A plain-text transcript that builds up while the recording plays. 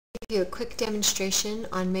A quick demonstration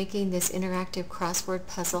on making this interactive crossword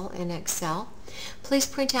puzzle in Excel. Please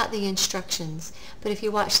print out the instructions, but if you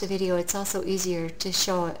watch the video it's also easier to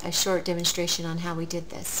show a short demonstration on how we did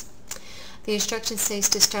this. The instruction says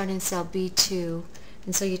to start in cell B2,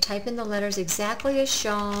 and so you type in the letters exactly as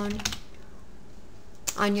shown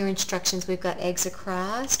on your instructions. We've got eggs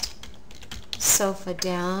across, sofa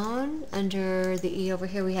down, under the E over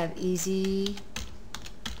here we have easy,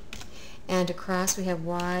 and across we have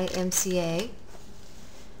YMCA.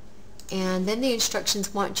 And then the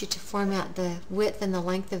instructions want you to format the width and the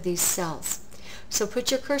length of these cells. So put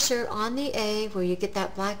your cursor on the A where you get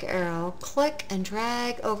that black arrow, click and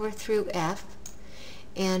drag over through F,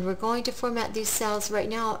 and we're going to format these cells right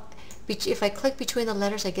now. If I click between the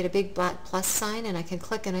letters I get a big black plus sign, and I can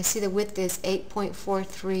click and I see the width is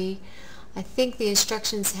 8.43. I think the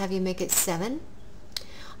instructions have you make it 7.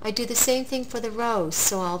 I do the same thing for the rows,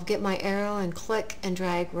 so I'll get my arrow and click and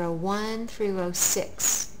drag row 1 through row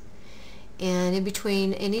 6. And in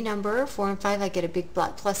between any number, 4 and 5, I get a big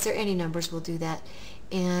black plus there. Any numbers will do that.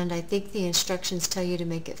 And I think the instructions tell you to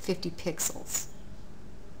make it 50 pixels.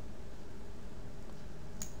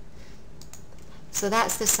 So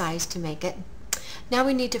that's the size to make it. Now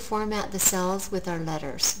we need to format the cells with our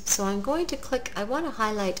letters. So I'm going to click, I want to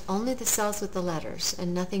highlight only the cells with the letters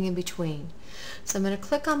and nothing in between. So I'm going to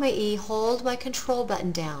click on my E, hold my control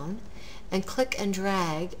button down, and click and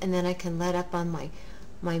drag, and then I can let up on my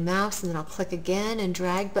mouse, and then I'll click again and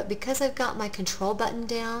drag. But because I've got my control button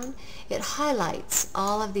down, it highlights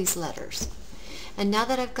all of these letters. And now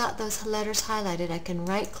that I've got those letters highlighted, I can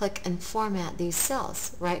right click and format these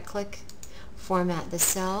cells. Right click, format the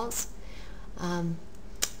cells.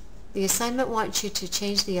 The assignment wants you to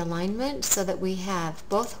change the alignment so that we have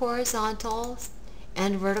both horizontal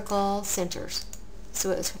and vertical centers.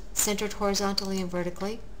 So it's centered horizontally and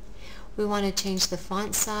vertically. We want to change the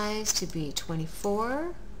font size to be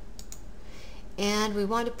 24, and we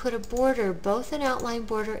want to put a border, both an outline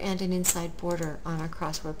border and an inside border, on our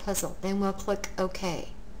crossword puzzle. Then we'll click OK.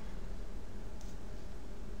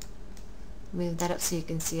 Move that up so you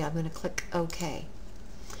can see. I'm going to click OK.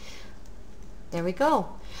 There we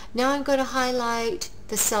go. Now I'm going to highlight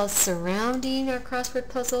the cells surrounding our crossword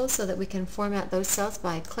puzzle so that we can format those cells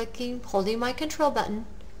by clicking, holding my control button,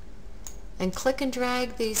 and click and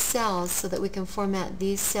drag these cells so that we can format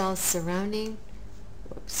these cells surrounding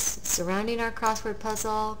our crossword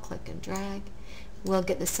puzzle. Click and drag. We'll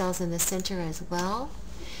get the cells in the center as well.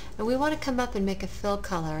 And we want to come up and make a fill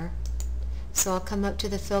color. So I'll come up to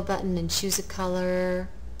the fill button and choose a color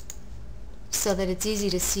so that it's easy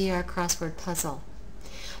to see our crossword puzzle.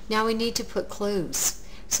 Now we need to put clues.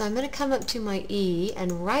 So I'm going to come up to my E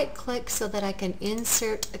and right click so that I can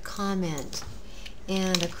insert a comment.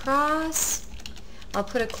 And across, I'll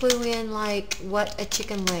put a clue in like what a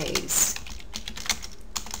chicken lays.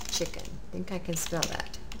 Chicken. I think I can spell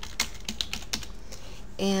that.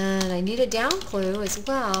 And I need a down clue as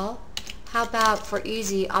well. How about for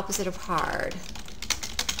easy, opposite of hard?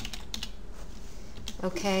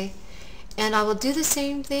 Okay. And I will do the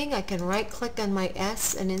same thing. I can right click on my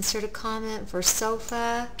S and insert a comment for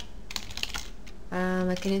sofa.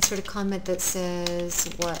 I can insert a comment that says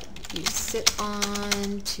what you sit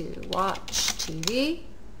on to watch TV.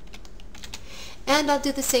 And I'll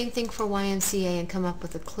do the same thing for YMCA and come up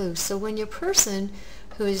with a clue. So when your person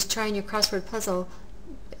who is trying your crossword puzzle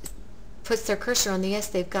puts their cursor on the S,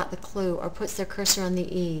 they've got the clue, or puts their cursor on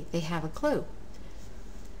the E, they have a clue.